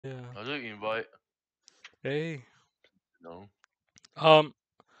Yeah. How do you invite? Hey. No. Um,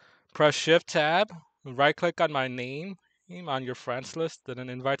 Press Shift Tab, right click on my name on your friends list, then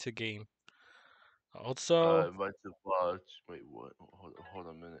invite to game. Also, Invite to watch. Wait, what? Hold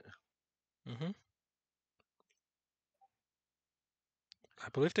on a minute. hmm I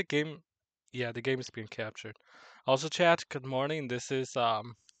believe the game, yeah, the game is being captured. Also, chat. Good morning. This is well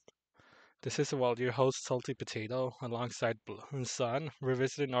your host Salty Potato alongside Sun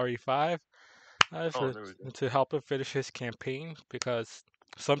revisiting RE5 Oh, there we go. to help him finish his campaign because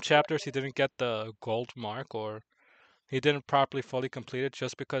some chapters he didn't get the gold mark or he didn't properly fully complete it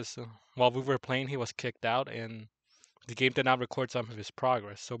just because while we were playing he was kicked out and the game did not record some of his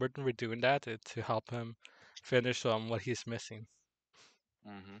progress. So we're doing that to help him finish what he's missing.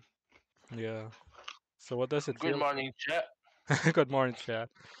 Mhm. Yeah. So what does it Good feel? morning, chat. Good morning, chat.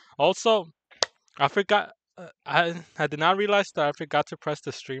 Also, I forgot. I did not realize that I forgot to press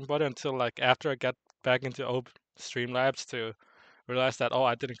the stream button until like after I got back into Streamlabs to realize that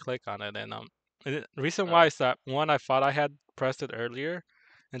I didn't click on it. And the reason why Uh, is that one, I thought I had pressed it earlier,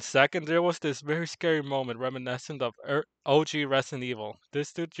 and second, there was this very scary moment reminiscent of OG Resident Evil.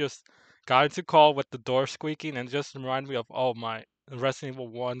 This dude just got into call with the door squeaking and just reminded me of my Resident Evil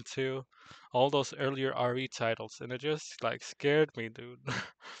 1, 2, all those earlier RE titles, and it just like scared me, dude.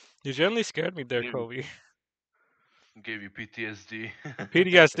 You generally scared me there, gave you Kobe. gave you PTSD.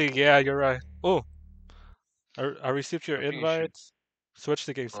 PTSD, yeah, you're right. Oh, I received your I think you should. invite. Switch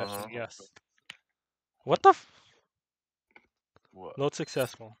the game Uh session, huh. yes. What the What? Load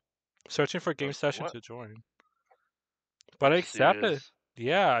successful. Searching for game session What? to join. Are But you I accepted. serious?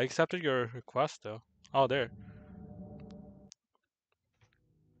 Yeah, I accepted your request though. Oh, there.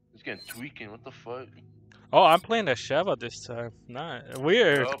 It's getting tweaking. What the fuck? Oh, I'm playing the Sheva this time. Nice.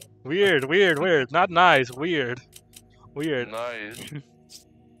 Weird. Yup. Weird, weird, weird. Not nice. Weird. Weird. Nice.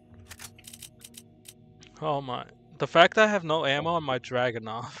 Oh my. The fact that I have no ammo on my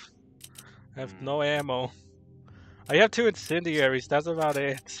Dragonov. I have Mm. no ammo. I have 2 incendiaries. That's about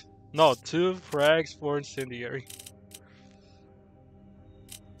it. No, 2 frags, 4 incendiary.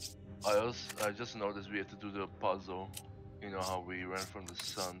 I just noticed we have to do the puzzle. You know how we ran from the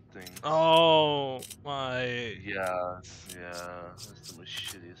sun things. Oh my. Yeah, yeah. That's the most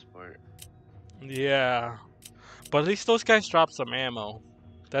shittiest part. Yeah. But at least those guys dropped some ammo.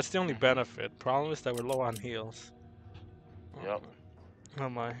 That's the only Mhm. benefit. Problem is that we're low on heals. Oh Yep. my. Oh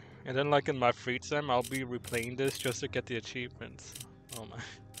my. And then like in my free time, I'll be replaying this just to get the achievements. Oh my.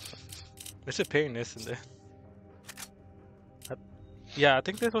 It's a pain, isn't it? I- yeah, I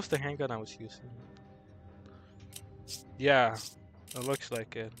think this was the handgun I was using. Yeah, it looks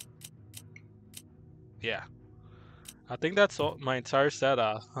like it. Yeah. I think that's all, my entire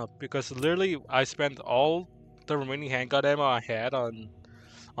setup. Because literally, I spent all the remaining handgun ammo I had on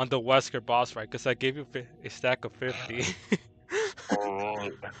the Wesker boss fight. Because I gave you a stack of 50. Oh,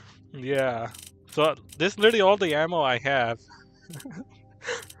 Yeah. So this is literally all the ammo I have.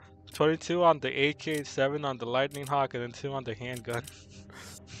 22 on the AK, 7 on the Lightning Hawk, and then 2 on the handgun.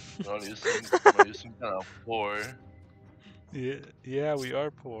 you seem kind of poor. Yeah, yeah, we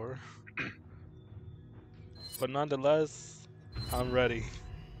are poor, but nonetheless, I'm ready.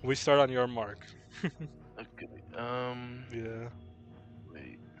 We start on your mark. Okay. Yeah,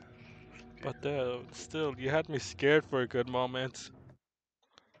 Wait. Okay. but still, you had me scared for a good moment.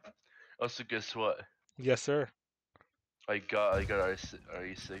 Also, guess what? Yes, sir. I got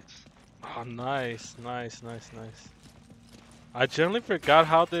RE6. Oh, nice, nice, nice, nice. I generally forgot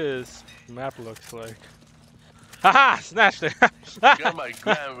how this map looks like. Haha! Snatched it! We got my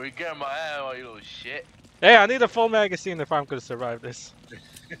ammo, you little shit. Hey, I need a full magazine if I'm gonna survive this.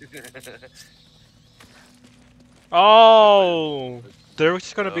 Oh,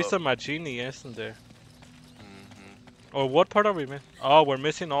 there's gonna be Yup. some Magini, isn't there? Mhm. Or what part are we missing? Oh, we're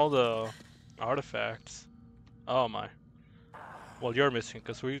missing all the artifacts. Oh my. Well, you're missing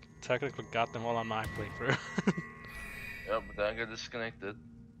because we technically got them all on my playthrough. Yep, but then I got disconnected.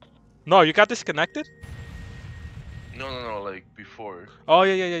 No, you got disconnected? No, no, no, like before. Oh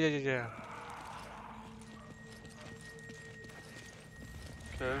yeah, yeah, yeah, yeah, yeah.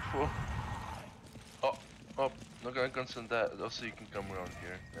 Careful. Oh, oh, not gonna consent that. Also, you can come around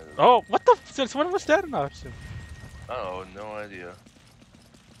here. Oh, what the? Since when was that an option? Oh, no idea.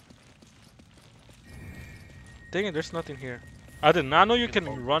 Dang it, there's nothing here. I did not know You you can,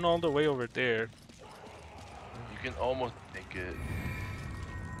 can run all the way over there. you can almost make it.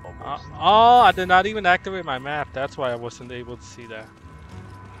 Almost. Oh, I did not even activate my map. That's why I wasn't able to see that.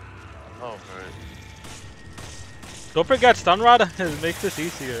 Oh, right. Don't forget, stun rod it makes this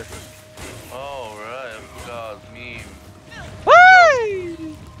easier. Oh, right. I forgot. Meme. Jump.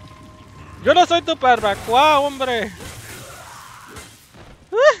 Whee! Yo no soy tu barbacoa, hombre.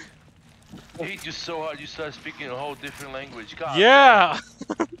 I hate you so hard you start speaking a whole different language. God Yeah.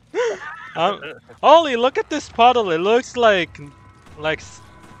 um, Ollie, look at this puddle. It looks like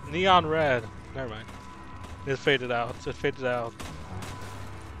neon red. Never mind. It faded out. It faded out.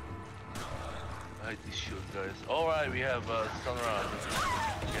 I hate these shield guys. Alright, we have stun rod.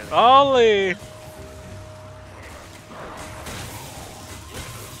 Ollie.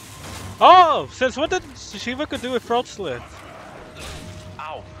 Oh, since when did Shiva could do a throat slit?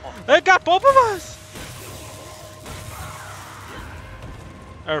 Ow! Fuck. It got both of us.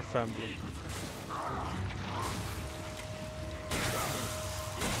 Earth Emblem.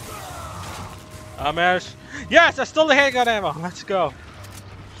 Ash. Yes, I stole the handgun ammo. Let's go.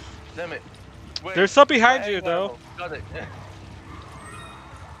 Damn it. Wait, There's some behind you, though. Got it.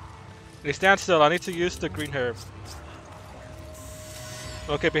 They stand still. I need to use the green herb.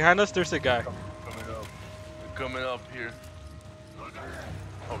 Okay, behind us, there's a guy. Coming up. We're coming up here.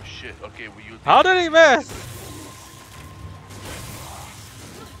 Oh shit. Okay, we use. How did he miss?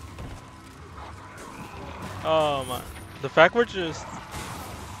 Oh my. The fact we're just.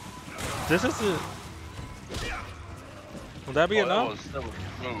 This is it. Will that be enough? That was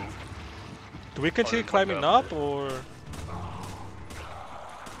smooth. Do we continue climbing up or? There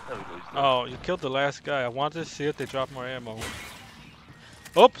we go. Oh, you killed the last guy. I wanted to see if they drop more ammo.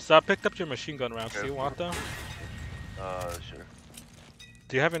 Oops, I picked up your machine gun rounds. Do you want them? Sure.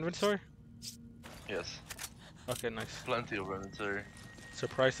 Do you have inventory? Yes. Okay, nice. Plenty of inventory.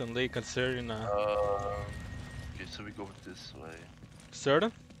 Surprisingly, considering Okay, so we go this way.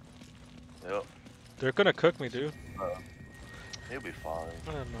 certain? Yep. They're gonna cook me, dude. It'll be fine.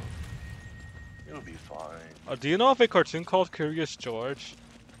 I don't know. It'll be fine. Do you know of a cartoon called Curious George?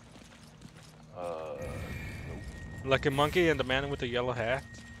 Nope. Like a monkey and the man with the yellow hat?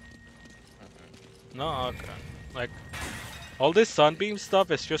 No, okay. Like, all this sunbeam stuff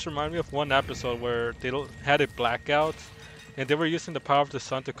is just remind me of one episode where they had a blackout and they were using the power of the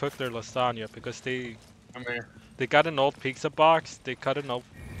sun to cook their lasagna because they got an old pizza box, they cut it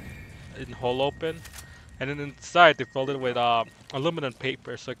in hole open, and then inside they filled it with aluminum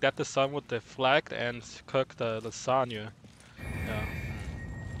paper so that the sun would deflect and cook the lasagna. Yeah.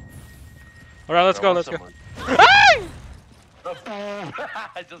 Alright, let's go, let's go. Hey!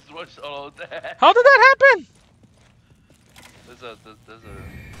 I just watched all of that. How did that happen? There's a. Where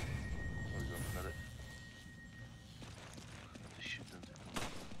we go? Got it. Shoot them.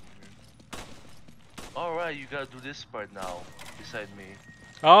 Alright, you gotta do this part now. Beside me.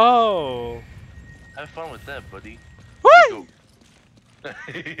 Oh. Have fun with that, buddy. Woo!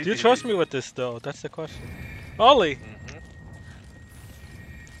 Do you trust me with this though? That's the question. Ollie.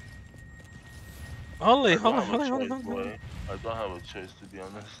 Ollie, hold on. I don't have a choice, to be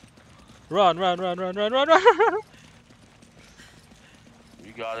honest. Run.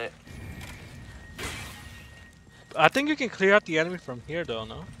 You got it. I think you can clear out the enemy from here though,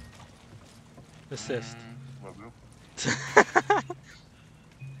 no? Assist.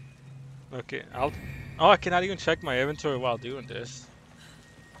 Okay, Oh, I cannot even check my inventory while doing this.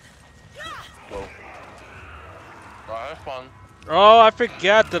 Go. Alright, have fun. Oh, I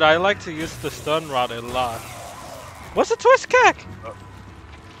forget that I like to use the stun rod a lot. What's the twist kick?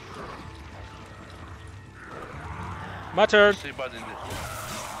 My turn.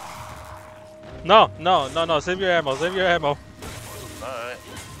 No. Save your ammo. Alright.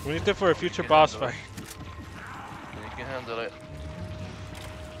 We need it for a future boss fight. You can handle it.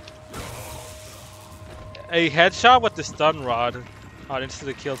 A headshot with the stun rod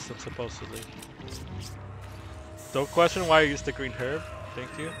instantly kills them, supposedly. Don't question why I used the green herb.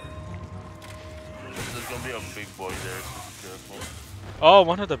 Thank you. There's gonna be a big boy there, so be careful. Oh,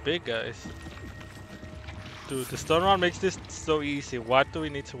 one of the big guys. Dude, the stun rod makes this so easy. Why do we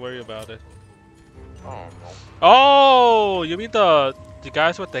need to worry about it? I don't know. Oh, you mean the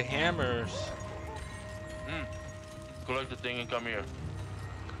guys with the hammers? Collect the thing and come here.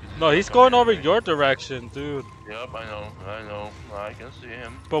 No, he's going over your direction, dude. Yep, I know. I can see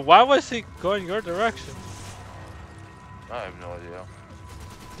him. But why was he going your direction? I have no idea.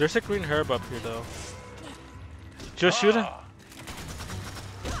 There's a green herb up here, though. Just shoot him.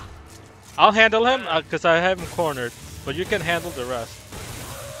 I'll handle him, because I have him cornered. But you can handle the rest.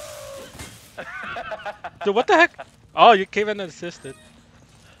 Dude, what the heck? Oh, you came in and assisted.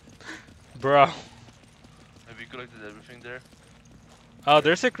 Bro. Have you collected everything there? Oh,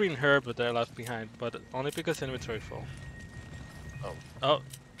 there's a green herb that I left behind, but only because inventory full. Oh.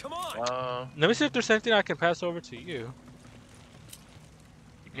 Come on. Let me see if there's anything I can pass over to you.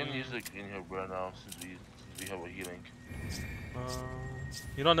 You can use the green herb right now since we have a healing.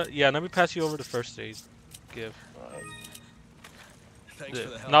 You know, yeah. Let me pass you over the first aid. Give. Alright, Thanks for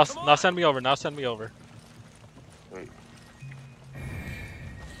the help. Now, Come now on. send me over. Now send me over. wait.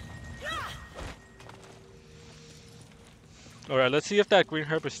 All right. Let's see if that green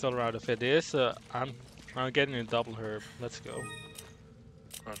herb is still around. If it is, I'm getting a double herb. Let's go.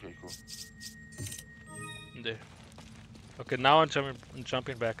 Okay, cool. There. Okay. Now I'm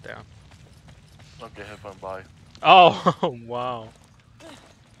jumping back down. Okay, have fun. Bye. Oh, wow.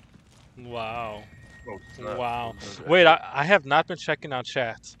 Wow. Oh snap! Wow. There's no Wait, exit. I have not been checking on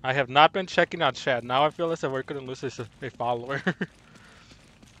chat. I have not been checking on chat. Now I feel as if we're gonna lose a follower.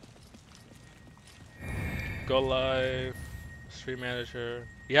 Go live. Stream manager.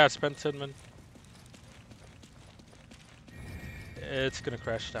 Yeah, it's been 10 minutes. It's gonna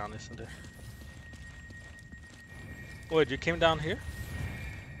crash down, isn't it? Wait, you came down here?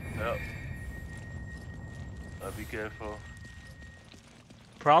 Yep. Be careful.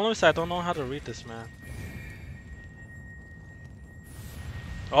 Problem is I don't know how to read this, man.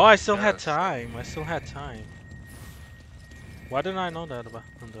 Oh, I still had Yes. time. I still had time. Why didn't I know that about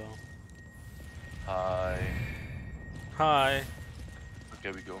him though? Hi. Hi.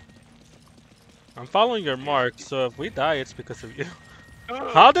 Okay, we go. I'm following your Okay. mark, so if we die, it's because of you.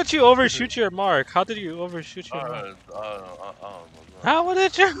 How did you overshoot your mark? How did you overshoot your mark? I don't know. How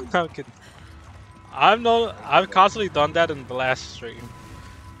did you? I'm kidding. I've constantly done that in the last stream.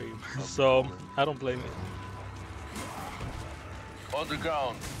 So I don't blame you. On the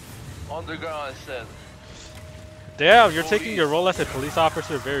ground. On the ground, I said. Damn, you're taking your role as a police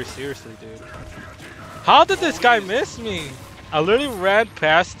officer very seriously, dude. How did this guy miss me? I literally ran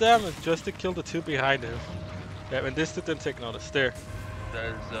past them just to kill the two behind him. Yeah, and this dude didn't take notice. There.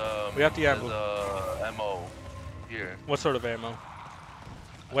 There's We have the ammo. There's ammo here. What sort of ammo?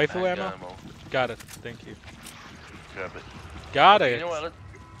 Waifu ammo? Ammo. Got it. Thank you. Grab it. Got Okay, it. you know what?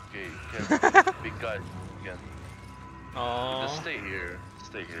 Okay, big guy again. Just Aww. stay here.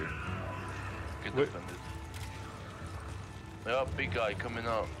 Stay here. Get Wait. defended. Yeah, big guy coming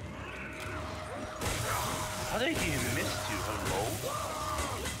up. How did he miss you? Hello?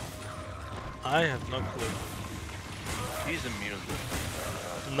 I have no clue. He's immune.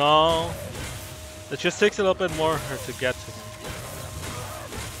 No. It just takes a little bit more to get to him.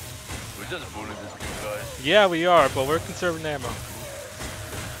 We're just bullying this big guy. Yeah, we are, but we're conserving ammo.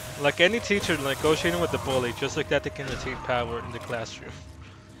 Like any teacher negotiating with the bully, just like that they can retain power in the classroom.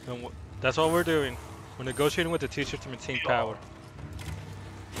 And that's what we're doing. We're negotiating with the teacher to maintain power.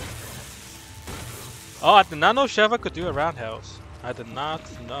 Oh, I did not know Sheva could do a roundhouse. I did not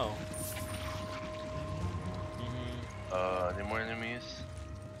know. Any more enemies?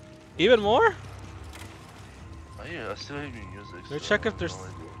 Even more? Oh yeah, I still have music. Let me so check I if have there's... no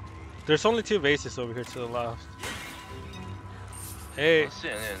idea. There's only 2 bases over here to the left. I Hey, don't see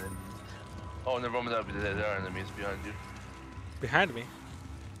any enemies. Oh, never mind. There are enemies behind you. behind me.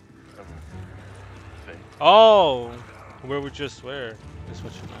 Okay. Oh, where we just were. Is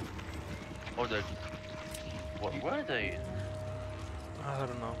what you meant. Oh, they're... What? Where are they? I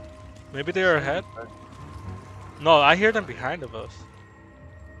don't know. Maybe they're ahead? No, I hear them behind of us.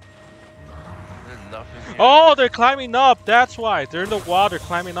 There's nothing here. Oh, they're climbing up. That's why. They're in the water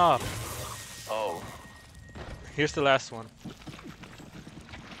climbing up. Oh. Here's the last one.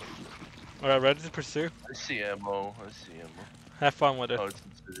 Alright, ready to pursue? I see ammo. I see ammo. Have fun with it. Oh, it's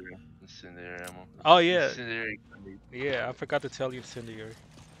incendiary. Incendiary ammo. Oh, yeah. Incendiary grenade. Yeah, I forgot to tell you incendiary.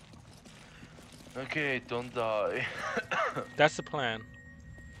 Okay, don't die. That's the plan.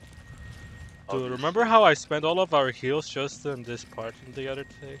 Dude, Obviously. remember how I spent all of our heals just in this part the other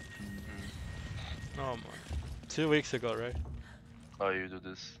day? Mhm. Oh my. 2 weeks ago, right? Oh, you do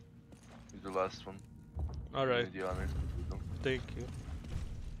this. You do the last one. Alright, You do the honors. thank you.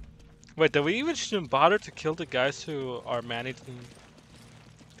 Wait, did we even shouldn't bother to kill the guys who are managing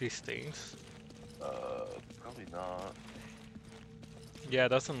these things? Probably not. Yeah, it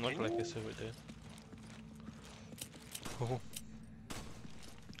doesn't look like it, so we did. Oh.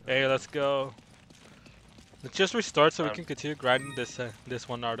 Hey, let's go. Let's just restart so we can continue grinding this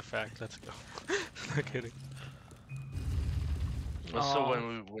one artifact. Let's go. Not kidding. Also, Aw.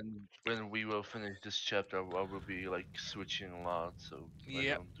 when we will finish this chapter, I will be like switching a lot, so I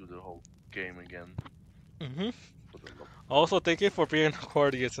Yep. don't do the whole game again. Mhm. For the Also, thank you for being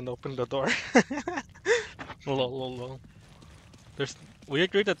courteous and opening the door. Lol, lol, lol. We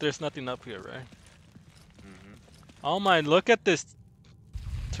agreed that there's nothing up here, right? Mhm. Oh my, look at this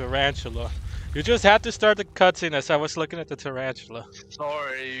tarantula. You just had to start the cutscene as I was looking at the tarantula.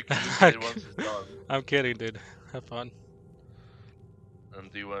 Sorry, you can look at it once it's done. I'm kidding, dude. Have fun. And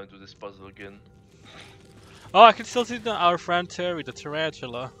do you want to do this puzzle again? Oh, I can still see our friend Terry the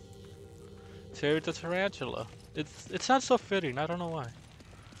tarantula. Terry the tarantula. It's not so fitting. I don't know why.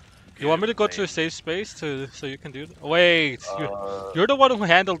 You Give want me him to a go to a name. safe space so you can do it? Wait, Uh, you're the one who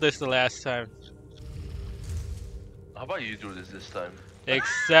handled this the last time. how about you do this time?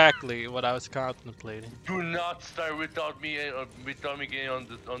 Exactly what I was contemplating. Do not start without me getting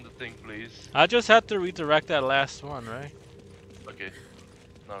on the thing, please. I just had to redirect that last one, right? Okay,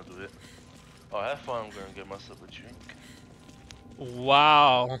 now do it. Oh, have fun. I'm gonna get myself a drink.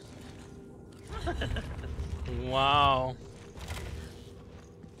 Wow. Wow.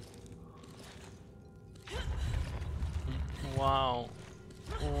 Wow.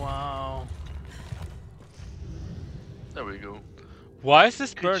 Wow. There we go. Why is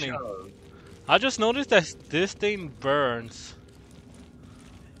this Good burning? job. I just noticed that this thing burns.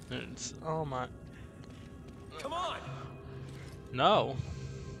 Oh my. Come on. No.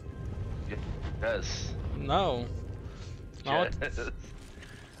 Yes. No. No. Yes.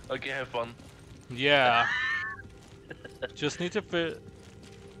 Okay, have fun. Yeah. Just need to fit.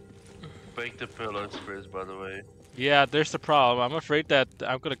 Break the pillars first, by the way. Yeah, there's the problem. I'm afraid that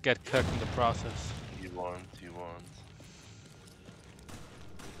I'm gonna get cooked in the process. You want.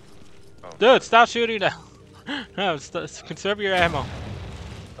 Oh, Dude, stop shooting now. No, conserve your ammo.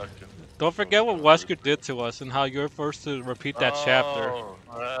 okay. Don't forget what Wesker did to us and how you're forced to repeat that chapter. Oh,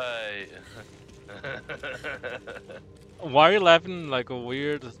 right. Why are you laughing like a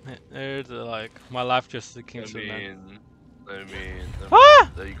weird? Like my life just came I to an end. mean, I mean,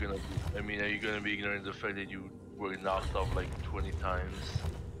 Ah! are you gonna? Are you gonna be ignoring the fact that you were knocked off like 20 times?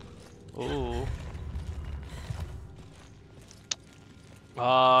 Ooh.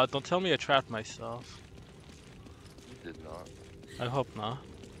 Don't tell me I trapped myself. You did not. I hope not.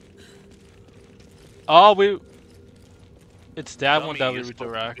 Oh, it's that Tell one me that we you're supposed to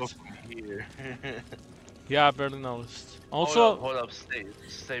go redirect. from here. Yeah, I barely noticed. Hold Also, up, hold up,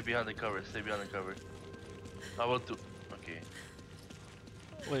 stay behind the cover, stay behind the cover. I will do. Okay.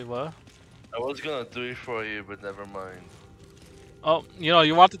 wait, what? I was gonna do it for you, but never mind. Oh,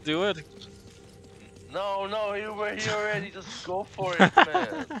 you want to do it? No, you were here already. Just go for it,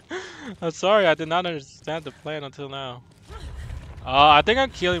 man. I'm sorry, I did not understand the plan until now. I think I'm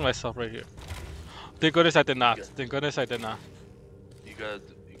killing myself right here. Thank goodness I did not. got- Thank goodness I did not. You gotta.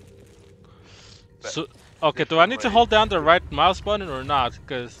 So, okay, do I different need to way. hold down the right mouse button or not?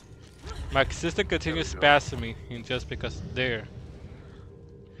 Because my system continues we go. spazzing me just because there.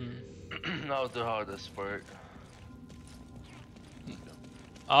 Now the hardest part.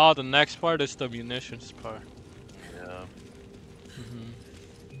 Oh, the next part is the munitions part. Yeah.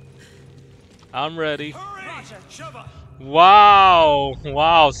 I'm ready. Hurry. Roger. Shove up. Wow,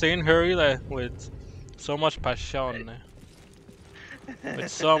 wow, saying hurry like with so much passion.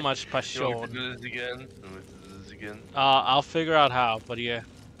 With so much You want me to passion. do this again? You want me to do this again? I'll figure out how, but yeah.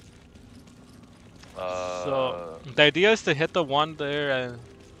 So Uh, the idea is to hit the one there and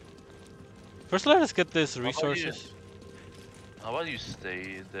first let us get this about you? resources. How about you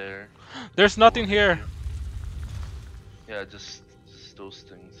stay there? There's nothing here. Yeah, just those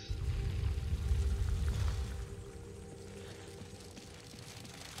things.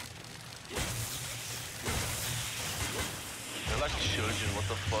 They're like children, what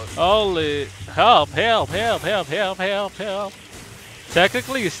the fuck? Holy help, help, help, help, help, help, help.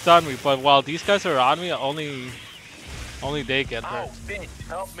 Technically you stunned me, but while these guys are on me, only they get Ow, hurt. bitch,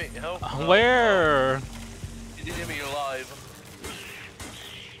 help me, help. Where? Help. You didn't hit me alive.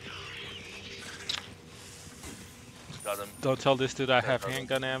 Got him. Don't tell this dude I have got him.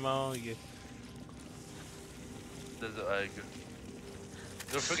 handgun ammo. Yeah. There's an egg.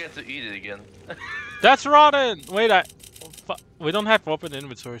 Don't forget to eat it again. That's rotten! Wait, we don't have open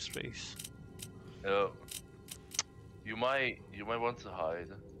inventory space. Yo. You might want to hide.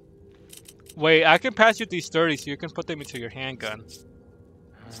 Wait, I can pass you these 30 so you can put them into your handgun.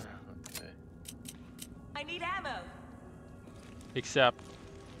 Okay. I need ammo. Except,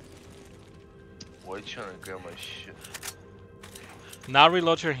 Why are you trying to grab my shit? now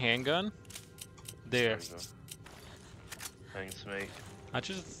reload your handgun. There. We go. Thanks, mate.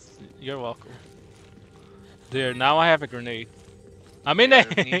 You're welcome. There, now I have a grenade. I mean, Yeah,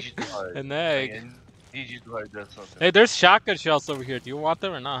 I need you to hide. an egg. I need you to hide that something. Hey, there's shotgun shells over here. Do you want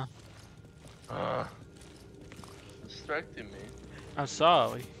them or not? Distracting me. I'm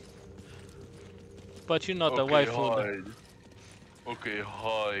sorry. But you know the Okay, wife will. hide. Okay,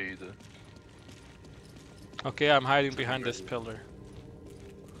 hide. Okay, I'm hiding behind this pillar.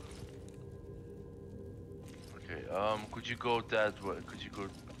 Okay, could you go that way? Could you go,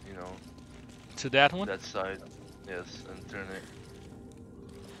 you know, To that one? that side? Yes, and turn it.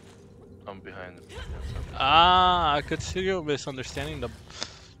 I'm behind him. Yes, I'm behind Ah, I could see you misunderstanding the.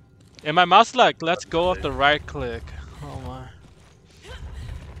 And my mouse like, let's go off the right click. Oh my.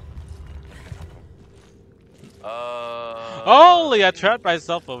 Holy, I trapped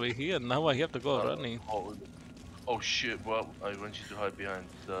myself over here. Now I have to go running. oh, oh shit! Well, I want you to hide behind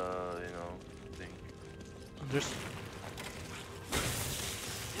the, thing. There's.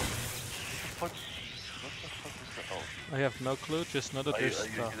 What the fuck is that? Oh, I have no clue. Just know that are you, there's are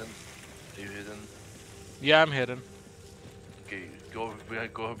you stuff. hidden? Are you hidden? Yeah, I'm hidden. Okay, go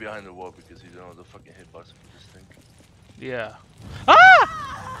behind the wall because you don't know the fucking hitbox for this thing. Yeah. Ah!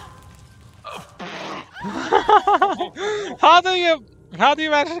 How do you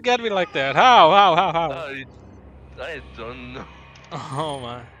manage to get me like that? How? I don't know. Oh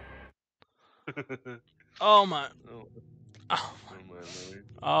my. Oh my. Oh, Oh oh my lord.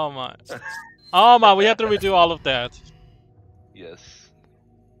 my. Oh my. Oh my, we have to redo all of that. Yes.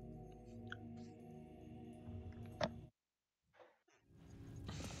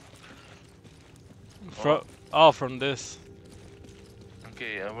 From from this.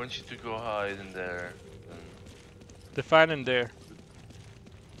 Okay, I want you to go hide in there. And Define in there.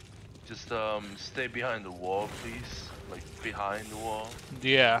 just stay behind the wall, please. Like behind the wall.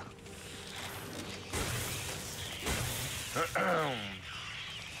 Yeah.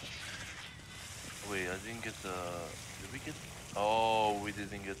 Wait, I didn't get the. Did we get? Oh, we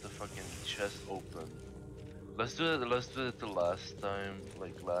didn't get the fucking chest open. Let's do it. Let's do it the last time,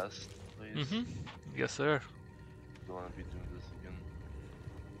 like last, please. Mhm. Yes, sir. Don't wanna be doing this again.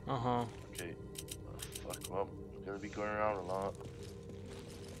 Uh huh. Okay. Fuck. Well, gotta be going around a lot.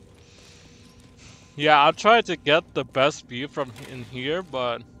 Yeah, I'll try to get the best view from in here,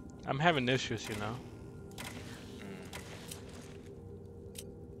 but I'm having issues, you know. Mm.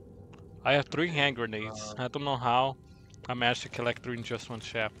 I have 3 hand grenades. I don't know how I managed to collect 3 in just one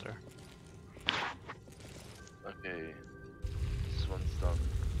chapter. Okay. This one's done.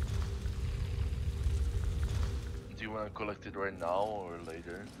 Do you wanna collect it right now or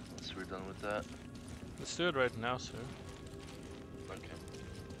later? Once we're done with that. Let's do it right now, sir. Okay.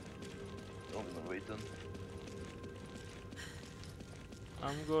 I'm gonna wait then.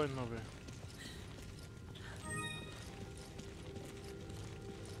 I'm going over.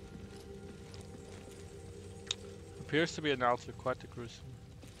 Appears to be an outfit quite gruesome.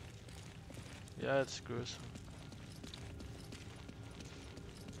 Yeah, it's gruesome.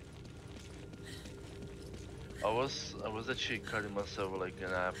 I was actually cutting myself like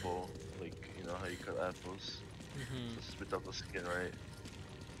an apple, like you know how you cut apples, Mhm. just without the skin, right?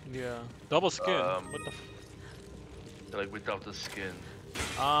 Yeah. Double skin. Um, What the? Like without the skin.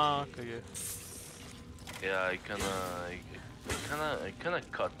 Ah, okay. Yeah. Yeah, I kinda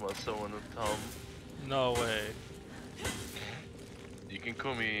cut myself on the thumb. No way. You can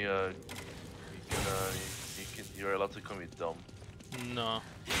call me, you're allowed to call me dumb. No.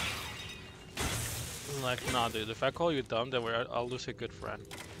 Like, nah, dude. If I call you dumb, then I'll lose a good friend.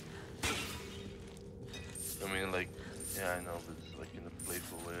 I mean, like, yeah, I know, but it's like in a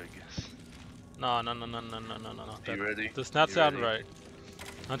playful way, I guess. No. Are you ready? Does not You sound ready? right.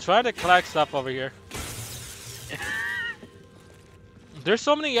 I'm trying to collect stuff over here. There's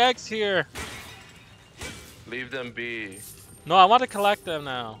so many eggs here. Leave them be. No, I want to collect them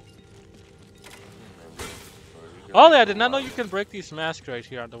now. Or Oh, yeah, I did not know you can break these masks right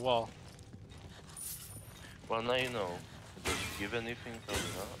here on the wall. Well, now you know. Does it give anything? Probably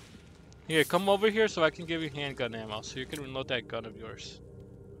not. Here, come over here so I can give you handgun ammo, so you can reload that gun of yours.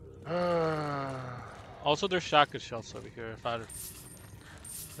 Also, there's shotgun shells over here,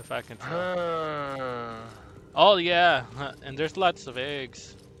 if I can tell. Oh yeah, and there's lots of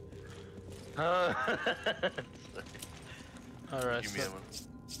eggs. All right, Give me so ammo.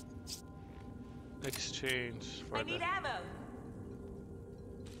 exchange for I the need ammo.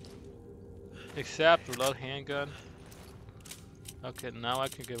 accept reload handgun. Okay, now I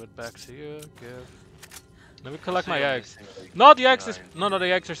can give it back to you. Give. Let me collect See, my I'm eggs. missing, like, No, the eggs is behind no,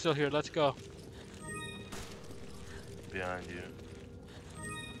 the eggs are still here. Let's go. Behind you.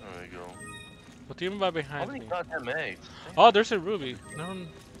 There we go. What do you mean by How behind many me? goddamn eggs? Damn. Oh, there's a ruby. No,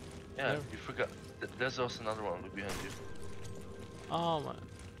 Yeah, yeah. you forgot. There's also another one. Look behind you. oh my.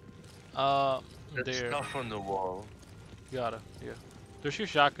 There's There. stuff on the wall. Got it. Yeah. There's your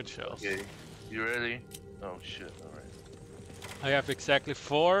shotgun shells. Okay. You ready? Oh shit. Alright. I have exactly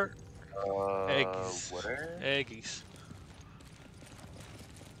 4 eggs. Where? Eggies.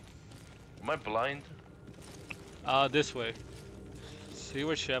 Am I blind? This way. See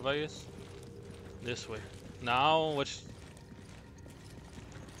where Sheva is? This way. Now, which...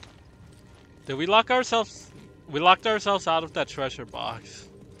 Did we lock ourselves... We locked ourselves out of that treasure box.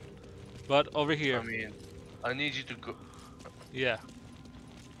 But over I here. mean, I need you to go. Yeah.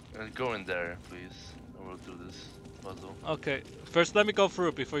 Go in there, please. And we'll do this puzzle Okay. First, let me go through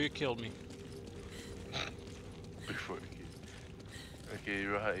it before you kill me. before. Okay,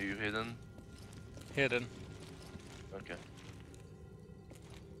 you hidden. Hidden. Okay.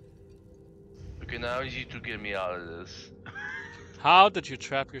 Okay, now I need you to get me out of this. How did you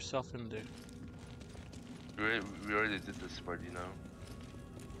trap yourself in there? We already did this part, you know.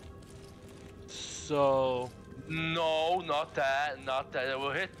 So. No, not that. Not that. It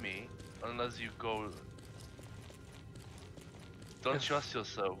will hit me unless you go. Don't trust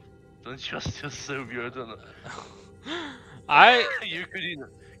yourself. Don't trust yourself. You're done. I.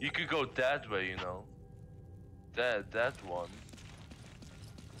 You could go that way, you know. That one.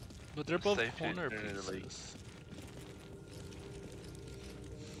 But they're both Safe to corner turn it, like. pieces.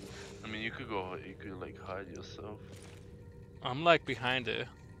 I mean, you could go. You could like hide yourself. I'm like behind it.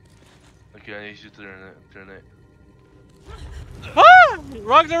 Okay, I need you to turn it. Turn it. Ah!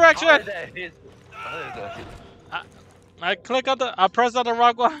 Wrong How direction! did that hit? How did that hit? I click on the. I press on the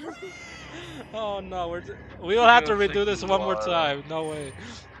wrong one. Oh no, we'll It's have to gonna take redo a this one more while. time. No way.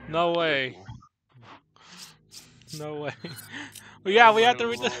 It's No gonna take way. a while. No way. Well, yeah, Oh we my have to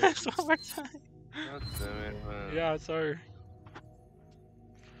redo lord. this one more time. God damn it, man. Yeah, sorry.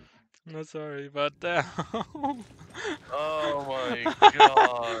 No, sorry, but Oh my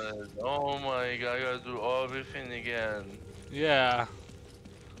god. Oh my god. I gotta do everything again. yeah.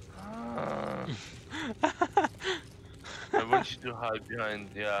 Ah. I want you to hide behind.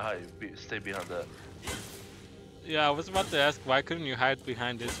 Yeah, stay behind that. Yeah, I was about to ask why couldn't you hide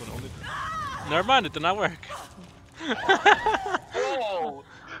behind this one only? Never mind, it did not work. Whoa!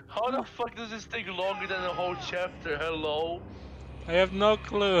 How the fuck does this take longer than the whole chapter? Hello? I have no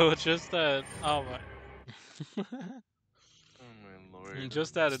clue. Just that. Oh my. Oh my lord.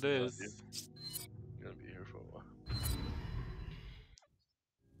 Just that it God, dude. is. Gonna be here for a while.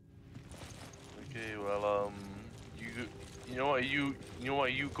 Okay, well, you you know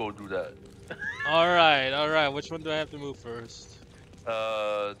what you go do that. All right, all right. Which one do I have to move first?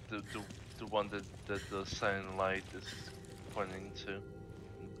 The one that the sign light is pointing to.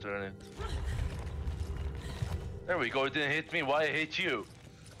 Turn it. There we go. It didn't hit me. Why it hit you?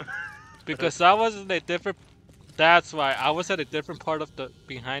 Because I was in a different. That's why I was at a different part of the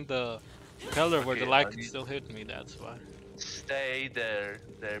behind the pillar where the Okay, light I could need still hit me. That's why. stay there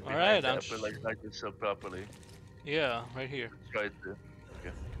All right, behind that, but like light yourself properly. yeah, right here. Try to.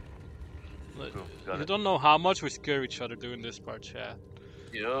 Okay, Look, cool. Got you it. don't know how much we scare each other doing this part, chat.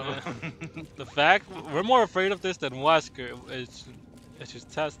 Yeah. The fact we're more afraid of this than was scared. It's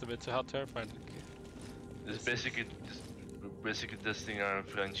just testament to how terrifying it is. It's basically testing our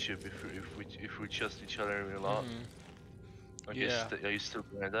friendship if we trust each other a lot. Okay, Yeah. are you still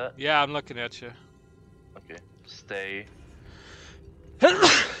behind that? Yeah, I'm looking at you. Okay, stay.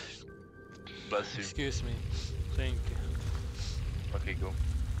 Bless you. Excuse me. Thank you. Okay, go.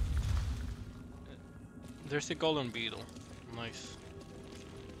 There's a golden beetle. Nice.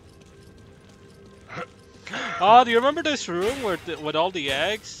 Oh, do you remember this room with all the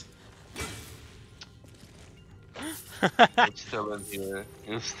eggs? You're still in here.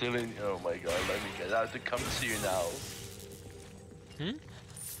 You're still in. Oh my god, let me get out to come to you now. Hmm?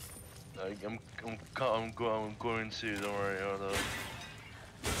 Like, I'm going to you, don't worry, hold up.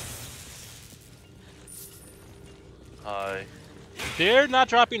 Hi. They're not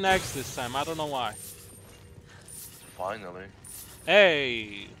dropping eggs this time. I don't know why. Finally.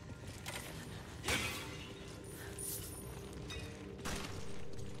 Hey.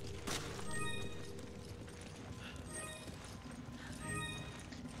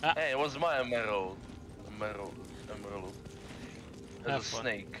 Ah. Hey, it was my emerald. Emerald. There's Have a fun.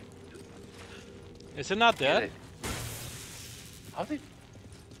 snake. Is it not Get dead? it. How did...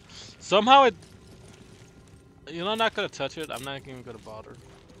 Somehow it. You know, I'm not gonna touch it. I'm not even gonna bother.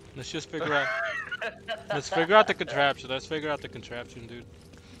 Let's just figure out. Let's figure out the contraption. Let's figure out the contraption, dude.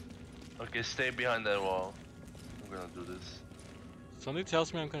 Okay, stay behind that wall. I'm gonna do this. Something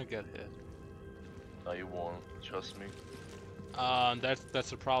tells me I'm gonna get hit. No, you won't. Trust me. That's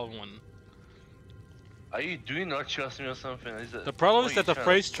the problem one. Are you do you not trust me or something? Is it? The problem what is are you that the trying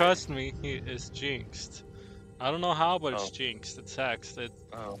to phrase say? "trust me" is jinxed. I don't know how, but it's Oh. jinxed. It's hexed.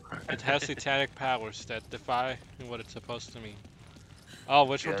 Oh. It has satanic powers that defy what it's supposed to mean. Oh,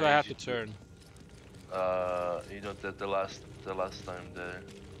 which one Yeah, do I you have to should- turn? You know that the last time the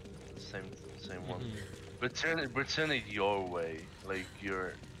same one. Mhm. But turn it your way, like you're.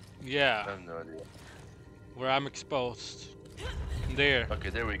 I Yeah, have no idea. where I'm exposed. There.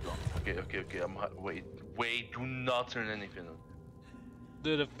 Okay, there we go. Okay. Wait. Do not turn anything on.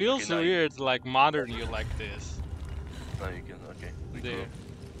 Dude, it Okay, feels now you, weird like modern you like this. now you can. Okay, we There.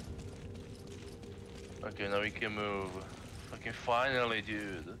 cool. Okay, now we can move. Fucking finally,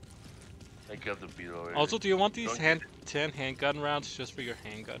 dude. I got the beat already. Also, do you want these Don't get 10 handgun rounds just for your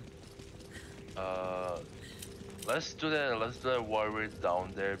handgun? uh. Let's do that. Let's do that while we're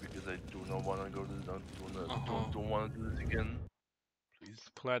down there because I do not want to go to Uh-huh. don't want to do this again. Please.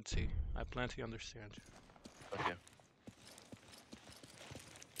 Plenty. I plenty understand you. Okay.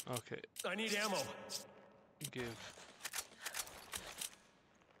 Okay, I need ammo. give.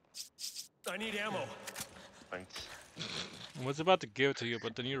 I need ammo. Thanks. I was about to give it to you,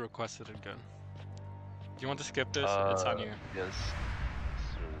 but then you requested it again. Do you want to skip this? It's on Uh. you. Yes.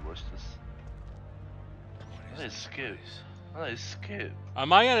 Let's really watch this. Nice skip. Nice skip. On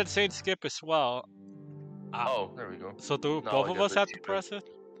my end, it's saying skip as well. Ah, Oh, there we go. so do Now both I of got us the have to achievement. press it?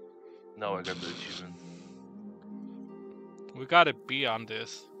 Now I got the achievement. We gotta be on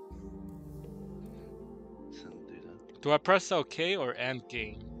this. Shouldn't do that. Do I press OK or end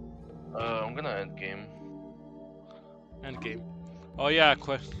game? I'm gonna end game. End game. Oh yeah,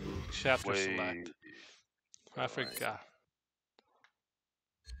 chapter Wait. select. I Alright. forgot.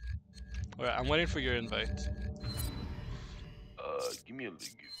 Alright, I'm waiting for your invite. Give me a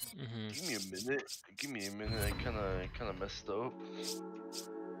Mm-hmm. give me a minute. Give me a minute. I kinda messed up.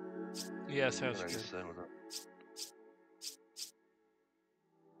 Yeah, What sounds can I good. say? Hold on.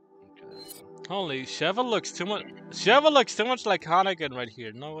 Okay, there we go. Holy, Sheva looks too much. Sheva looks too much like Hannigan right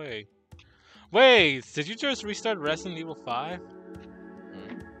here. No way. Wait, did you just restart Resident Evil 5?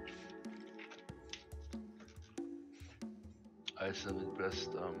 Hmm. I accidentally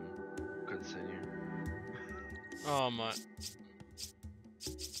pressed continue. Oh my.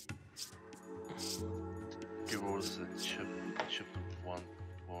 Give us a chip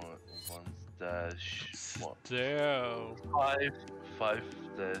 1.1 dash 1 Damn. 5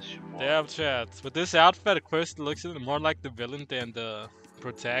 dash 1. Damn, chats. With this outfit, of course, it looks more like the villain than the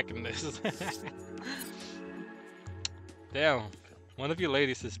protagonist. Damn. One of you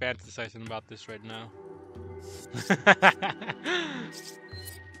ladies is fantasizing about this right now.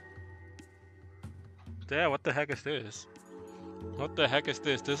 Damn, what the heck is this? What the heck is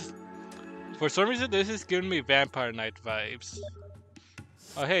this? For some reason, this is giving me Vampire Night vibes.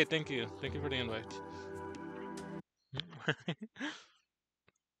 Oh, hey, thank you. Thank you for the invite.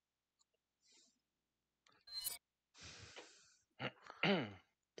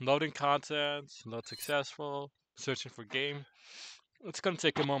 Loading content, not successful. Searching for game. It's gonna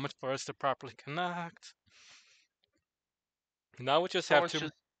take a moment for us to properly connect. Now we just have Someone's to.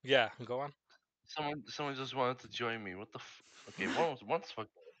 just Yeah, go on. someone just wanted to join me. What the okay,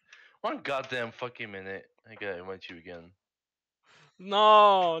 one goddamn fucking minute. I gotta invite you again.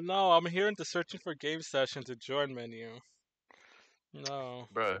 No, no, I'm here in the searching for game session to join menu. No.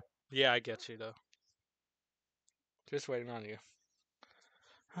 Bruh. Yeah, I get you though. Just waiting on you.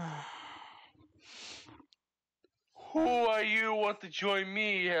 Who are you want to join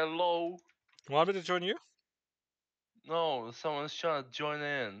me? Hello? Want me to join you? No, someone's trying to join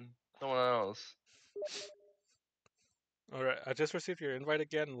in. Someone else. Alright, I just received your invite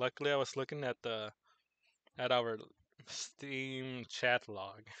again. Luckily I was looking at our Steam chat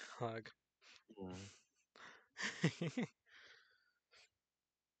log. Hmm.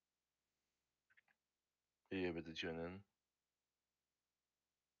 Are you able to join in?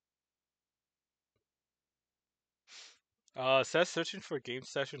 It says searching for game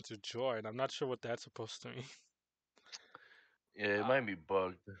session to join. I'm not sure what that's supposed to mean. Yeah, it Uh, might be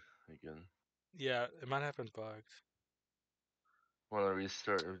bugged again. yeah, it might have been bugged. Wanna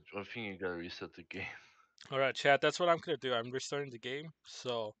restart? I think you gotta reset the game. Alright, chat, that's what I'm gonna do. I'm restarting the game,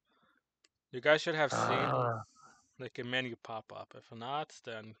 so you guys should have seen Ah. like a menu pop up. If not,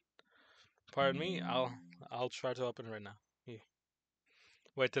 then pardon me, I'll try to open it right now. Yeah.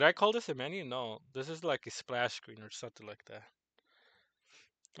 Wait, did I call this a menu? No, this is like a splash screen or something like that.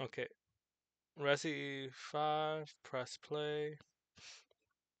 Okay, Resi 5, press play.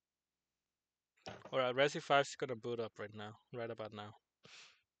 Alright, Resi 5 is gonna boot up right now, right about now.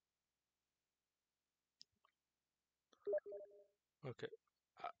 Okay.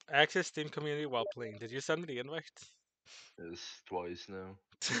 Access Steam community while playing. Did you send me the invite? It's twice now.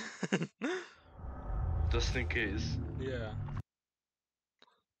 Just in case. Yeah,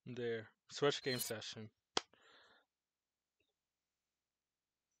 there. Switch game session.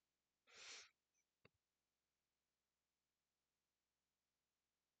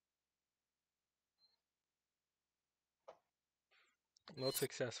 Not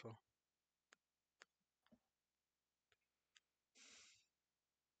successful.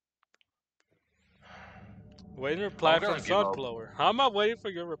 Waiting I'm reply from gonna give up. Sunblower. How am I waiting for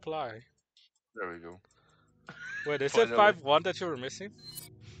your reply? There we go. Wait, is it Finally. 5-1 that you were missing?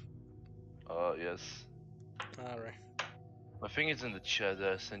 Yes. Alright. I think it's in the chat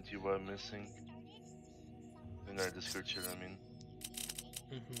that I sent you what I'm missing. In our Discord chat, I mean.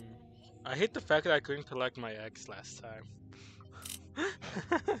 I hate the fact that I couldn't collect my eggs last time.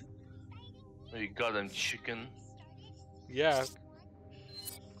 Oh, you goddamn chicken. Yeah.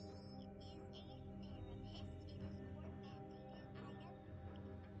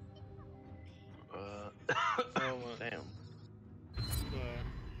 Oh my. Damn.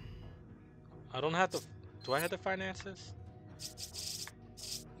 I don't have the. Do I have the finances?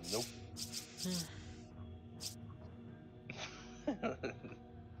 Nope.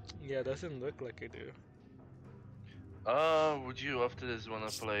 Yeah, doesn't look like I do. Would you after this wanna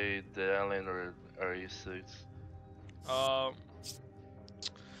play the Alien or RE6? Um,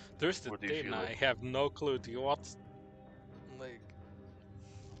 there's the What do you thing. feel I like? have no clue. Do you want like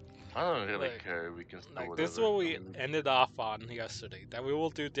I don't really like care. We can still like this is whatever. what I we mean, ended off on yesterday? That we will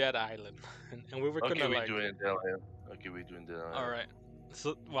do Dead Island, and we were okay, gonna we like. doing the Alien. Okay, we doing the All Alien. right.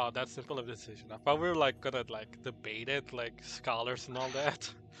 So wow, that's simple of a decision. I thought we were like gonna like debate it, like scholars and all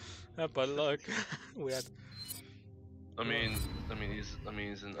that. But look, we had.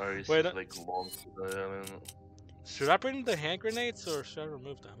 He's in Wait, RE6 like long to the Alien. should I bring the hand grenades or should I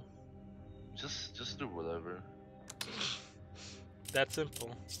remove them? Just do whatever. That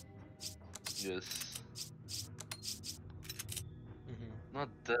simple. Yes. hmm Not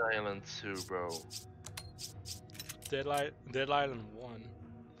Dead Island 2, bro. Dead Island 1.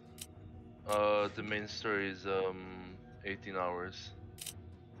 The main story is 18 hours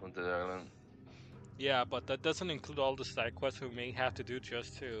on Dead Island. Yeah, but that doesn't include all the side quests we may have to do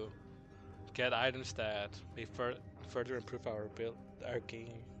just to get items that may further improve our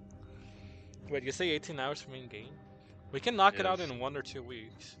game. Wait, you say 18 hours for main game? We can knock it out Yes. in 1 or 2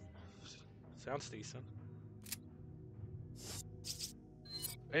 weeks. Sounds decent.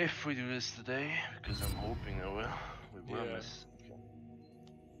 If we do this today, because I'm hoping I will. We will Yeah. miss.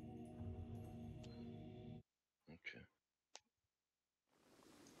 Okay.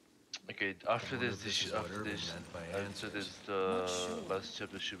 Okay. After this, the last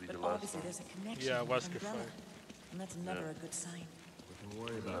chapter should be the But last obviously one. there's a connection Yeah, with Wesker Umbrella, fight. and that's never a good sign. We can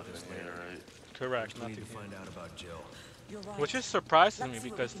worry about this Nothing later. here, right? Correct, We need nothing to here. find out about Jill. You're right. Which is surprising me Let's see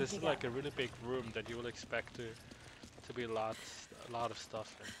what we because can this is dig like out. a really big room that you would expect to be a lot of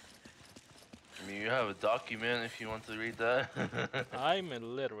stuff in. I mean, you have a document if you want to read that. I'm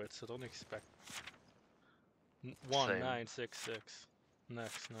illiterate, so don't expect. Same. 1966.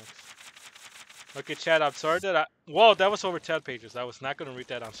 Next. Okay, Chad, I'm sorry that I. Whoa, that was over 10 pages. I was not gonna read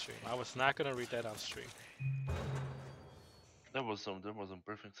that on stream. That was some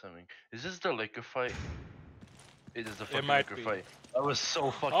perfect timing. Is this the Laker fight? It is the fucking might Laker be. fight. I was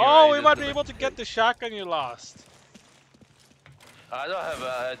so fucking Oh, ready we this might is be the able to Laker get fight. the shotgun you lost. I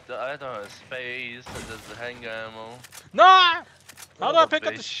don't have space. And there's the hand ammo. No! How do I Son of a pick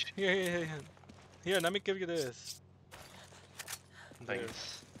up the? bitch. Here. Here, let me give you this. There.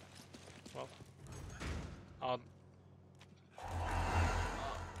 Thanks. Well, I'll.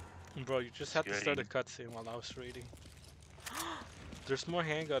 Bro, you just had to start a cutscene while I was reading. There's more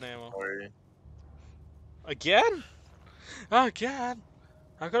handgun ammo. Sorry. Again? Again?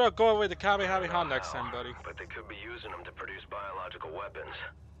 I'm gonna go away the Kamehameha next time, buddy. But they could be using them to produce biological weapons.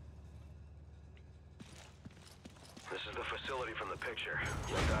 This is the facility from the picture.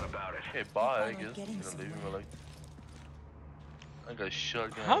 No doubt about it. Okay, bye. I like guess. getting I'm gonna leave him somewhere. like. I got a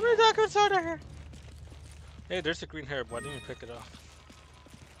shotgun. How many documents are there? Hey, there's a green herb. Why didn't you pick it up?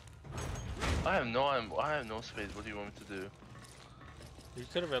 I have no space. What do you want me to do? You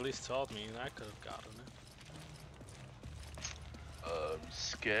could have at least told me, and I could have gotten it.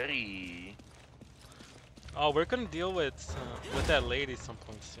 Scary. Oh, we're gonna deal with that lady some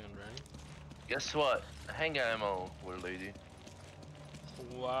point soon, right? Guess what? Hang ammo, little lady.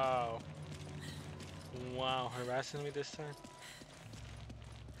 Wow. Wow, harassing me this time?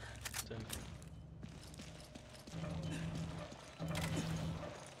 Damn.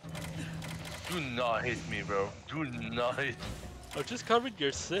 Do not hit me, bro. Do not hit. I just covered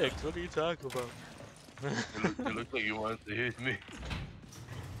your 6. What are you talking about? You look like you wanted to hit me.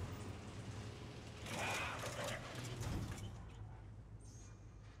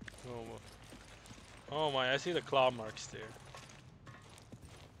 Oh my, I see the claw marks there.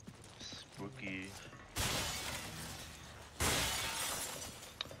 Spooky.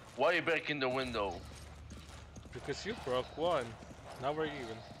 Why are you breaking the window? Because you broke one. Now we're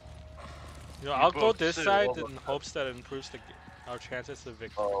even. You know, You I'll go broke this two, side oh my in hopes that it improves our chances of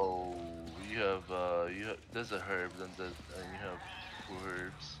victory. Oh, you have there's a herb and you have 2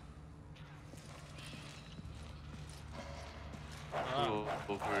 herbs. Ah,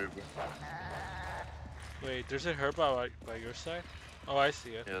 Two herb. wait, there's a herb by your side? Oh, I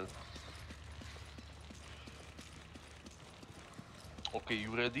see it. Yeah. Okay,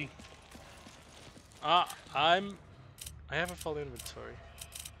 you ready? Ah, I have a full inventory.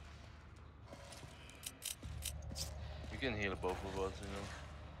 You can heal both of us,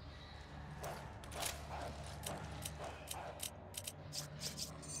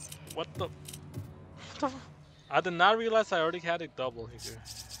 What the? I did not realize I already had a double here.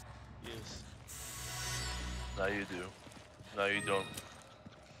 Yes. Now you do. Now you don't.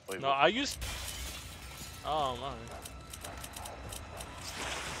 Wait, No, what? I used. Oh my.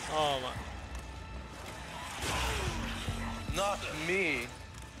 Oh my. Not me.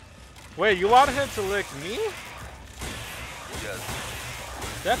 Wait, you wanted him to lick me? Yes.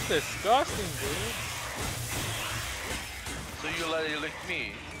 That's disgusting, dude. So you let it lick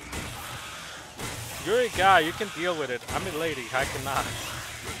me. You're a guy, you can deal with it. I'm a lady, I cannot.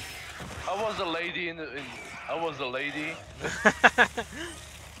 I was a lady I was a lady.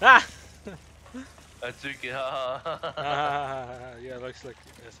 Ah! I took it. Yeah, looks like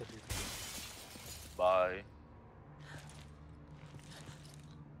SFU. Bye.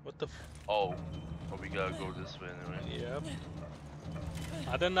 What the? Oh. Oh, we gotta go this way anyway. Yep.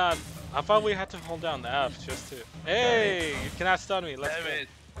 I did not. I thought we had to hold down F just to. Hey, you cannot stun me. Let's Damn go. it.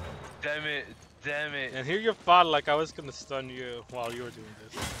 Damn it. Damn it. And here you fought like I was gonna stun you while you were doing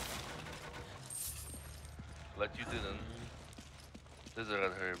this. Like you didn't. There's a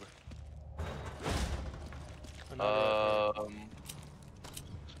red herb. Another herb.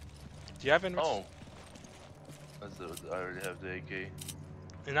 Do you have inventory? Oh. I already have the AK.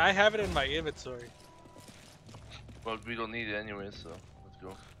 And I have it in my inventory. But we don't need it anyway, so let's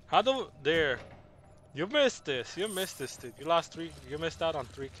go. How do there? You missed this. You missed this, dude. You lost 3. You missed out on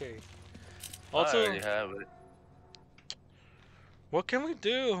 3K. I Also, already have it. what can we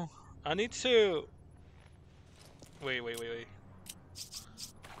do? I need to. Wait.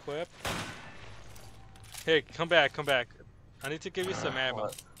 Equip. Hey, come back. I need to give you some ammo.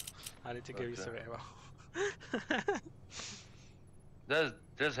 What? I need to give you Okay. some ammo.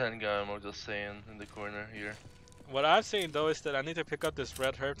 There's handgun ammo just saying in the corner here. What I'm saying though is that I need to pick up this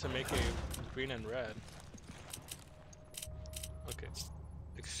red herb to make a green and red. Okay.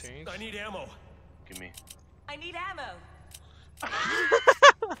 Exchange. I need ammo. Give me. I need ammo.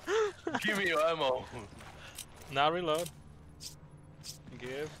 Give me your ammo. Now reload.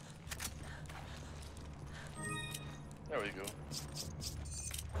 Give. There we go.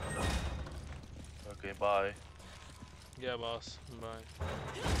 Okay, bye. Yeah, boss. Bye.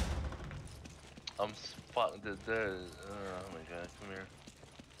 I'm spotting there. Oh my god, come here.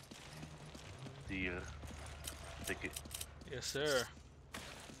 Deal. Take it. Yes, sir.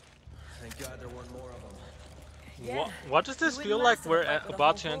 Thank God there weren't more of them. Yeah. What does this You feel wouldn't like last we're in a fight with a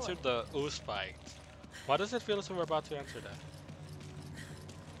about to whole enter horde. the ooze fight? Why does it feel as if we're about to enter that?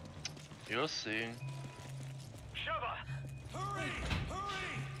 You'll see. Sheva! Hurry!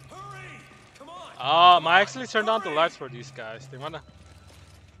 Come on! I actually turned on the lights for these guys. They wanna.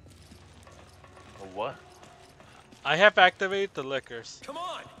 A what? I have activated the liquors. Come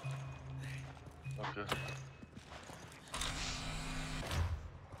on! Okay.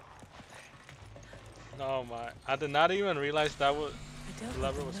 Oh my! I did not even realize that was. I don't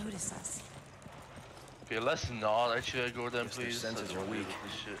Lever think was- they'll notice us. Okay, let's not actually go then, Guess their please. senses I are don't weak. deal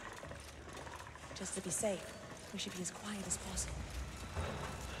with this shit. Just to be safe, we should be as quiet as possible.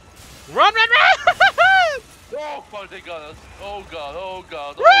 Run! Oh fuck, they got us. Oh god, oh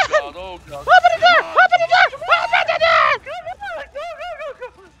god, Run! oh god, oh god. Open the door! Open the door! Open the door!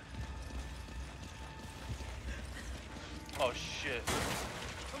 Oh shit.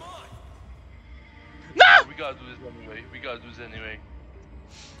 Come on! No! We gotta do this anyway.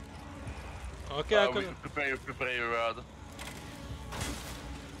 Okay, I We couldn't. prepare your rod.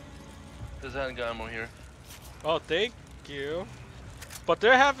 There's handgun ammo here. Oh, thank you. But they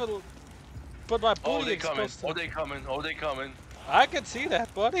have a. But my Oh, booty they is coming. supposed to. Oh, they coming. Oh, they coming. I can see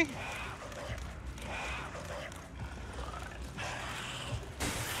that, buddy.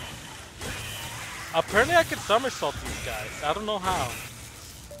 Apparently, I can somersault these guys. I don't know how.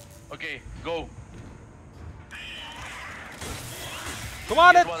 Okay, go. Come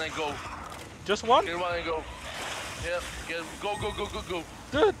on, Get it. one and go. Just one? Get one and go. Yep. Go.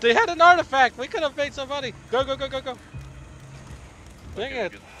 Dude, they had an artifact. We could have made somebody. Go. Dang Okay,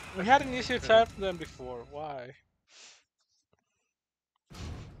 it. good. We had an easier time for them before. Why?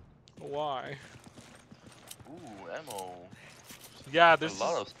 Ooh, ammo. Yeah, A this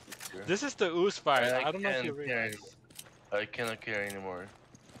lot is. of stuff. here. This is the ooze fight. And I I don't know if you can't carry realize. anymore. I cannot carry anymore.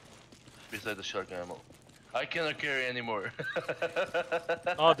 Besides the shotgun ammo. I cannot carry anymore.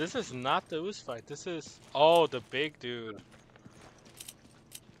 Oh, this is not the ooze fight. This is the big dude.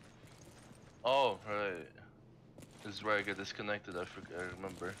 Oh, right. This is where I get disconnected. I forgot. I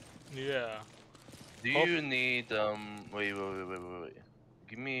remember. Yeah. Do you need wait.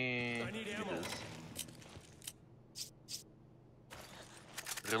 Give me this.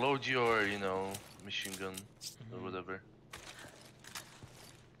 Reload your, machine gun or whatever.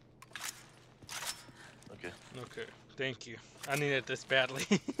 Okay. Okay. Thank you. I needed this badly.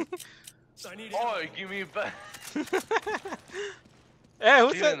 Oh, give me back. Hey,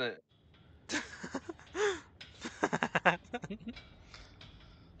 who's Stealing that? it.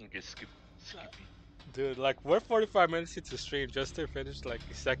 Okay, skippy. Dude, like we're 45 minutes into stream just to finish like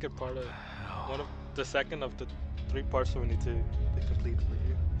the second part of the second of the 3 parts we need to complete for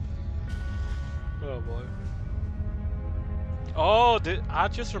you. Oh boy. Oh, I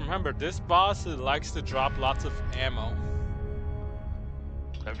just remembered this boss likes to drop lots of ammo.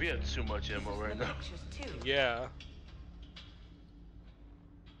 We have too much ammo right now. Yeah.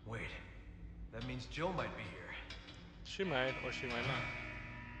 Wait, that means Jill might be here. She might, or she might not.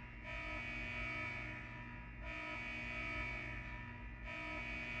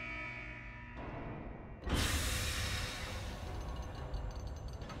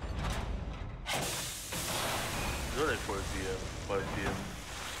 It's only 4 p.m., 5 p.m.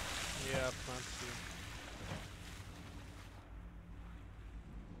 Yeah, plan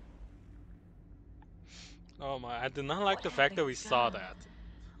to. Oh my, I did not like the fact that we saw that.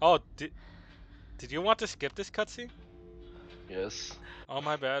 Oh, did you want to skip this cutscene? Yes. Oh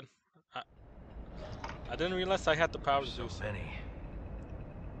my bad. I didn't realize I had the power to do So so. many.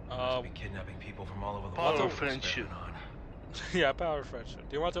 Must be kidnapping people from all over the Power world. of friendship. Yeah, power friendship.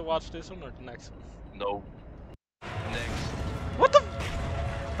 Do you want to watch this one or the next one? No. Next. What the?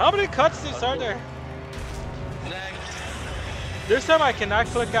 How many cutscenes are there? Next. This time I cannot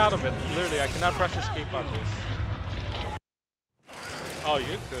click out of it. Literally, I cannot press escape on this. Oh,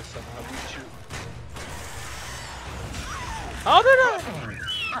 you could somehow. How did I?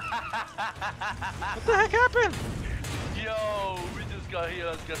 What the heck happened? Yo, we just got here.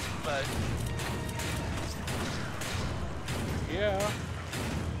 Let's get smacked. Yeah.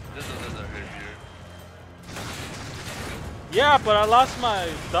 This doesn't hurt here. Yeah, but I lost my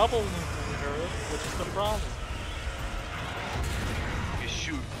double in her, which is the problem. Okay,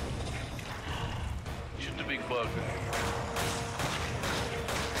 shoot. Shoot the big bug.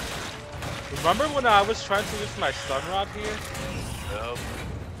 Remember when I was trying to use my stun rod here? Yep.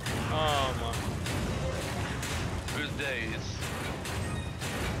 Oh my. Good days.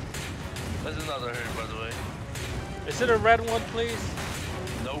 That's another hurt, by the way. Is it a red one, please?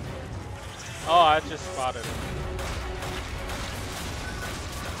 Nope. Oh, I just spotted it.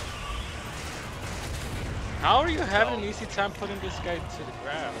 How are you having an easy time putting this guy to the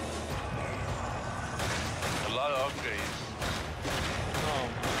ground? A lot of upgrades. Oh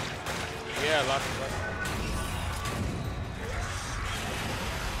my. Yeah, lots of that.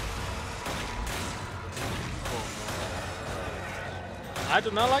 I do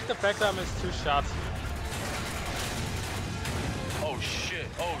not like the fact that I missed 2 shots here. Oh shit.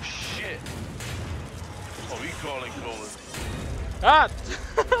 Oh shit. Oh, he calling. Ah!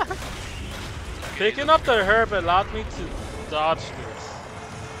 Picking up the herb allowed me to dodge this.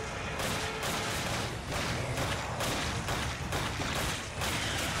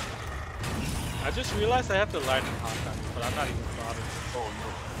 I just realized I have the lightning hawk on me, but I'm not even bothered. Oh no.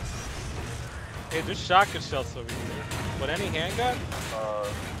 Hey, there's shotgun shells over here. But any handgun?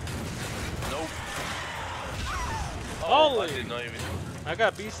 Nope. Oh, Holy! I did not even. I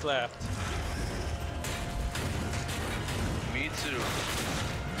got B-slapped. Me too.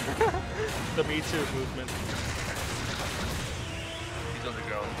 The Me Too movement. He's on the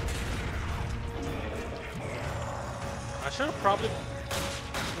ground. I should have probably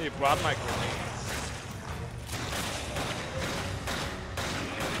brought my grenades.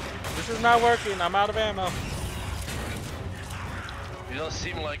 This is not working. I'm out of ammo. You don't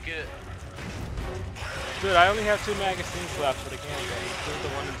seem like it. Dude, I only have 2 magazines left for the handgun. This is the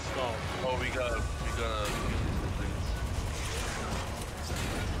one installed. Oh, we gotta use these things.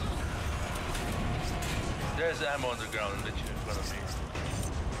 There's ammo on the ground, literally in front of me.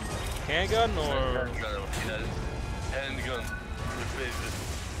 Handgun or Handgun. Your favorite.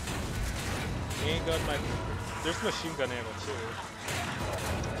 handgun? There's machine gun ammo too.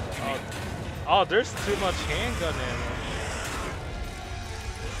 Oh, there's too much handgun ammo.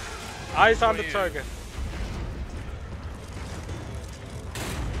 Eyes on the target.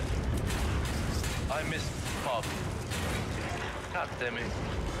 I missed pop. God damn it.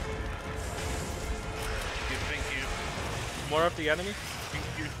 Thank you. More of the enemy? Thank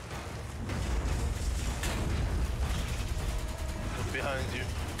you. Look behind you.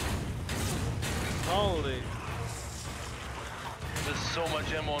 Holy. There's so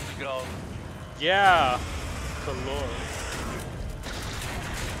much ammo on the ground. Yeah. The Lord.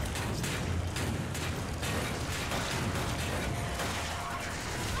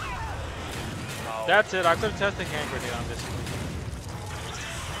 Ow. That's it. I'm gonna test a hand grenade on this one.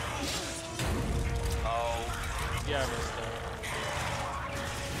 Ow. Yeah, I missed that.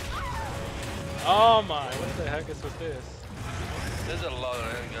 Oh my, what the heck is with this? There's a lot of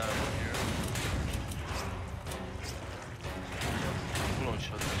handgun ammo here. Hold on,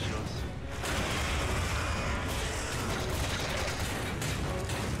 shots.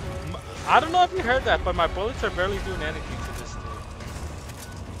 I don't know if you heard that, but my bullets are barely doing anything to this thing.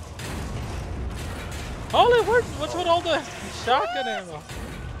 Holy, what's with all the shotgun ammo?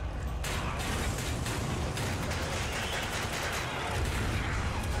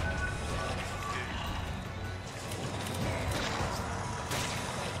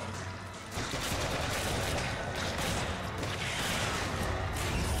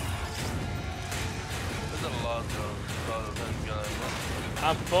 There's a lot of handgun ammo.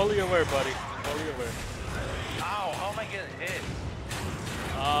 I'm fully aware, buddy. Fully aware. Ow, how am I getting hit?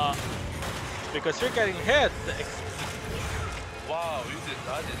 Because you're getting hit. Wow,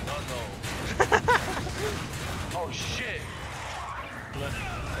 I did not know. Oh shit!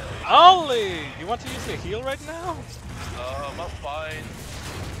 Holy! You want to use the heal right now? I'm fine.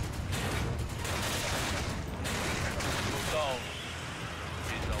 Move down.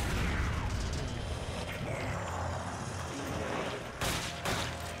 He's down.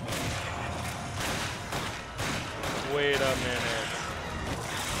 Wait a minute.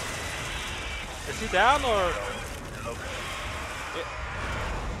 Is he down or? Nope.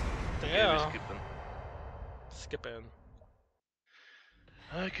 Okay, Yeah. we're skipping. Skipping.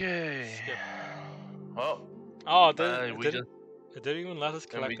 Okay. Skip. Well, Oh, we just it didn't even let us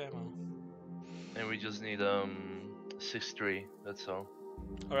collect ammo. and we just need 6-3. That's all.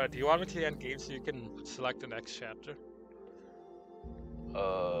 Alright, do you want me to end game so you can select the next chapter? I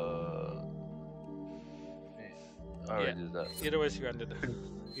already did that. Either way, you ended it.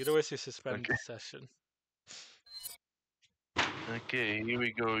 Either way, you suspended Okay. the session. Okay, here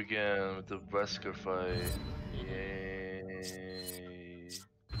we go again with the Wesker fight. Yay.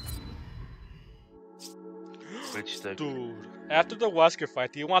 Which deck? Dude, after the Wesker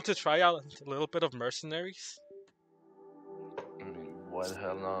fight, do you want to try out a little bit of mercenaries? I mean, why the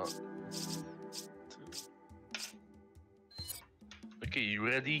hell not? Okay, you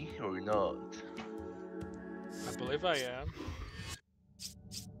ready or not? I believe I am.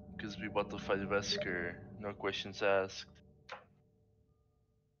 Because we about to fight Wesker. No questions asked.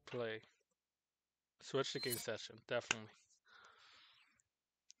 Play. Switch the game session, definitely.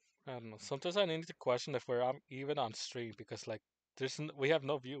 I don't know. Sometimes I need to question if we're even on stream because, like, we have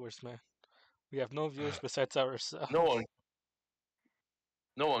no viewers, man. We have no viewers besides ourselves. No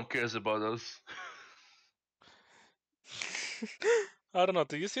one cares about us. I don't know.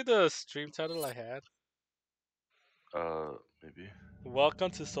 Do you see the stream title I had? Maybe.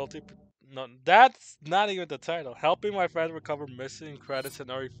 Welcome to Salty. No, that's not even the title. Helping my friend recover missing credits in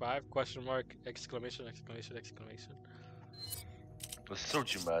RE5? Question mark! Exclamation! Exclamation! Exclamation! That's so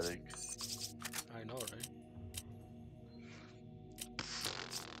dramatic. I know, right?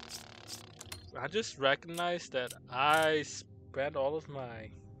 I just recognized that I spent all of my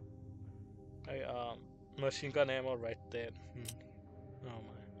machine gun ammo right there. Oh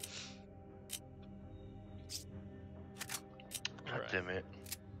my. God damn it.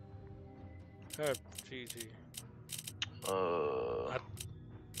 GG. Uh.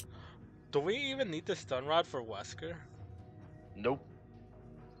 Do we even need the stun rod for Wesker? Nope.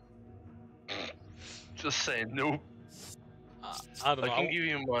 Just saying nope. I don't know. I can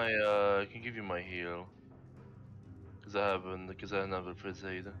give you my heal. Cause I have another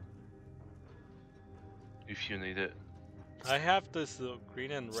Presade. If you need it. I have this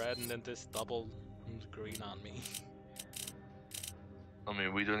green and red, and then this double green on me. I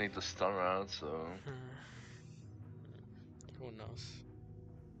mean, we don't need to stun around, so. Who knows?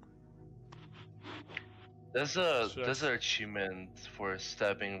 There's an achievement for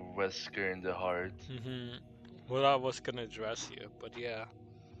stabbing Wesker in the heart. Well, I was gonna address you, but yeah.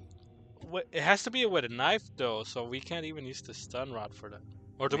 It has to be with a knife though, so we can't even use the stun rod for that.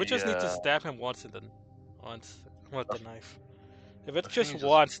 Or do we just need to stab him once with the knife? If it's just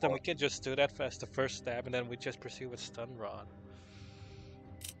once, then we can just do that as the first stab, and then we just proceed with stun rod.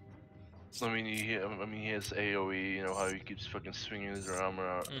 I mean, he has AOE. You know how he keeps fucking swinging his arm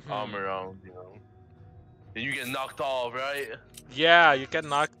Mhm. around. You know, and you get knocked off, right? Yeah, you get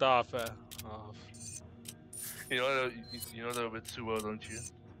knocked off. Off. You know that a bit too well, don't you?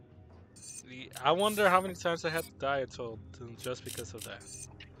 I wonder how many times I had to die in total just because of that.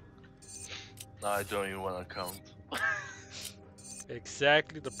 I don't even want to count.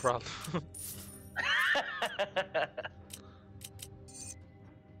 Exactly the problem.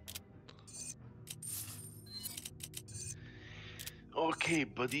 Okay,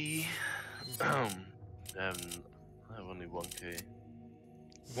 buddy. Mhm. I have only 1K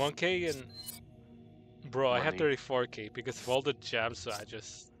 1K and bro, I have money. 34K because of all the gems. So I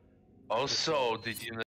just Also, did you